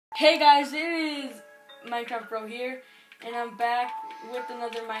Hey guys, it is Minecraft Bro here, and I'm back with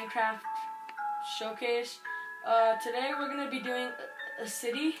another Minecraft showcase. Today we're going to be doing a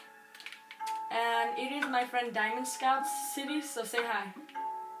city, and it is my friend Diamond Scout's city, so say hi. And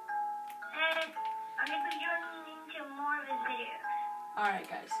I'm going to be joining into more of his videos. Alright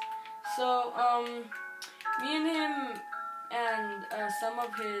guys, so me and him and some of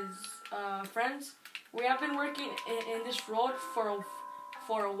his friends, we have been working in this road for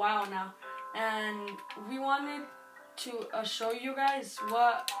a while now, and we wanted to show you guys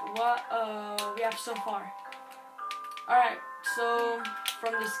what we have so far. All right, so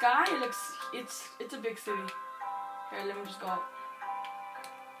from the sky, it's a big city. Here, let me just go up.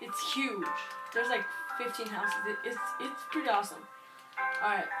 It's huge. There's like 15 houses. It's pretty awesome. All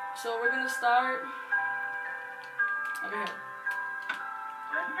right, so we're gonna start over here.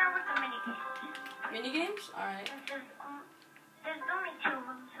 Let's start with the mini games. Mini games. All right. There's only 2 of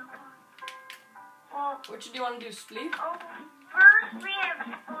them so far. Well, Which do you want to do? Sleep? oh, first we have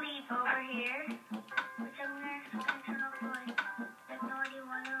sleep over here, which I'm going to turn off the light. There's no idea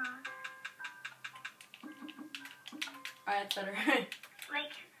why not. Alright, better.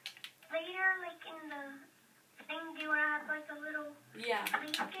 Like, later, like in the thing, do you want to have like a little Yeah.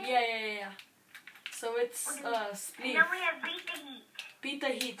 sleep game? Yeah. So it's sleep. And then we have Beat the Heat. Beat the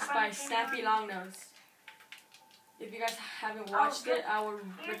Heat by Snappy Longnose. If you guys haven't watched it, I would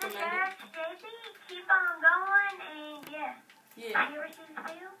Here's the recommend sheriff, Stacy. Keep on going, and yeah. it. Yeah. You ever seen the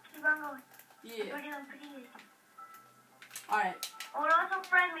video? Keep on going. Yeah. We're doing pretty good. Alright. Oh, and also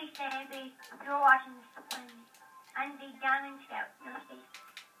friend me, Stacy. If you're watching this, friend me. I'm the Diamond Scout. No, Stacy.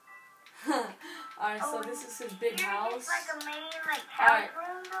 Alright, so this is his big house. Here's like a main, like, house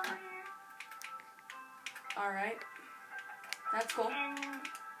room over here. Alright. That's cool. And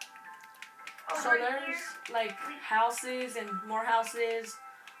So over there's here, like houses and more houses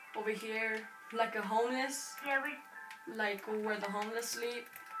over here. Like a homeless. yeah, we, Like where the homeless sleep.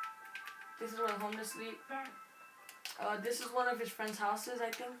 This is where the homeless sleep. yeah. This is one of his friend's houses, I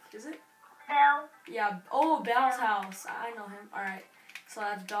think. Is it? Bell. Yeah. Oh, Belle's house. I know him. Alright. So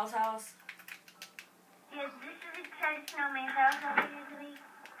that's Belle's house. Yes, this is Excited Snowman's house over here, the big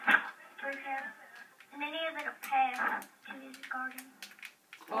brick house. And then he has like a path to his garden.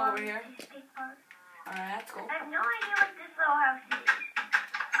 Oh, over here. His big park. Alright, that's cool. I have no idea what this little house is.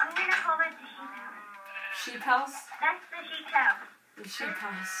 I'm gonna call that the sheep house. Sheep house? That's the sheep's house. The sheep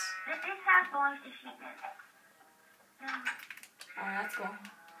house. This house belongs to sheep now. Alright, that's cool.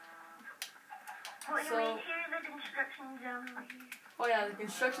 Well, So- anyways, here's the construction zone over here. Oh yeah, the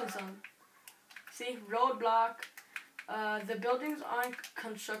construction zone. See, roadblock. The buildings are in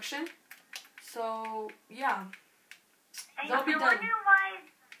construction. So, yeah. And They'll if be you're done. wondering why,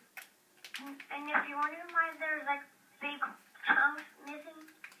 there's like big chunks missing,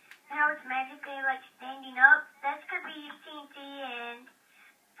 and how it's magically like standing up, that's because we use TNT and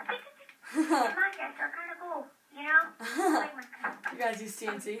my guys are kind of cool, you know? I like my You guys use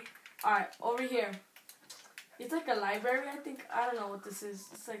TNT. Alright, over here. It's like a library, I think. I don't know what this is.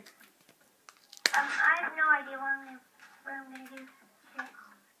 It's like... I have no idea what I'm gonna do. Yeah.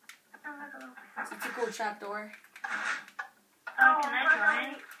 I'm like a little... It's a cool trapdoor. Oh, can I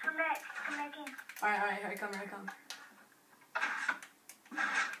join? Come back in. Alright, here I come.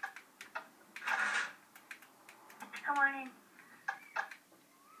 Come on in.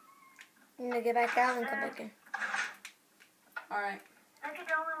 I'm gonna get back out and come back in. Alright. Look at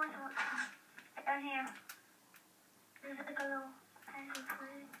the only ones who want down here. There's like a little passage for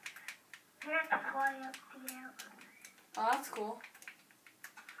it. You have to fly up to get out. Oh, that's cool.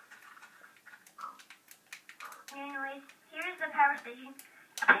 Anyways, here's the power station.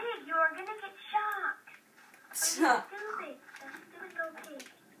 Pig, you are gonna get shocked. Are you stupid? That stupid little pig.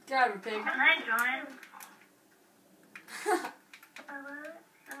 Get out of here, pig. Can I join?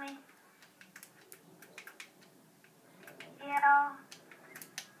 Let me. Yeah.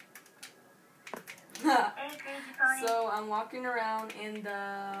 Hey, crazy pony. So, I'm walking around in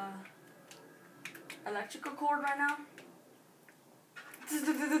the electrical cord right now.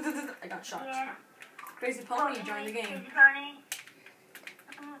 I got shot. Yeah. Crazy Pony joined the game. Crazy pony.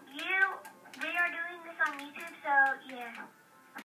 We are doing this on YouTube, so yeah.